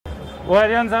Well,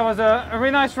 Jan, that was a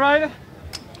really nice ride.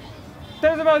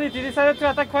 Tell us about it. You decided to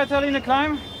attack quite early in the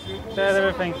climb. Tell us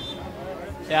everything.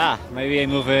 Yeah, maybe I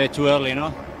moved too early,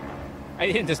 I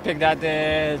didn't expect that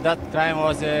that climb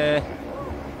was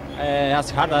as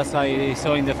hard as I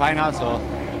saw in the final. So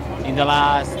in the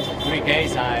last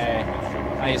 3Ks,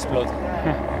 I exploded.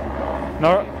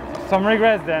 No, some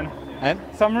regrets then. Eh?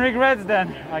 Some regrets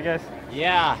then, I guess.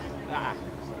 Yeah.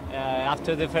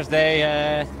 After the first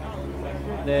day,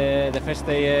 the first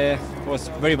day was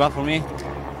very bad for me.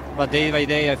 But day by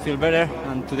day, I feel better.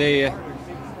 And today,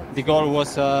 the goal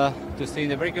was to stay in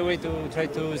the breakaway to try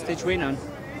to stage win, and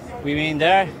we win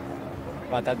there.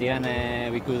 But at the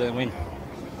end, we couldn't win.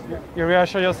 You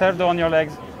reassure yourself though on your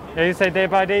legs. Yeah, you say day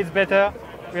by day it's better.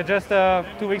 We're just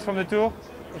 2 weeks from the tour.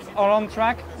 It's all on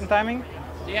track in timing.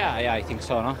 Yeah, I think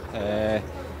so.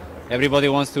 Everybody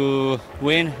wants to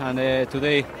win, and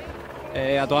today,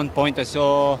 at one point, I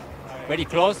saw very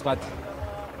close, but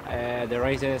the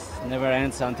races never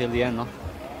ends until the end.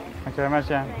 Thank you very much,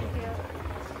 yeah.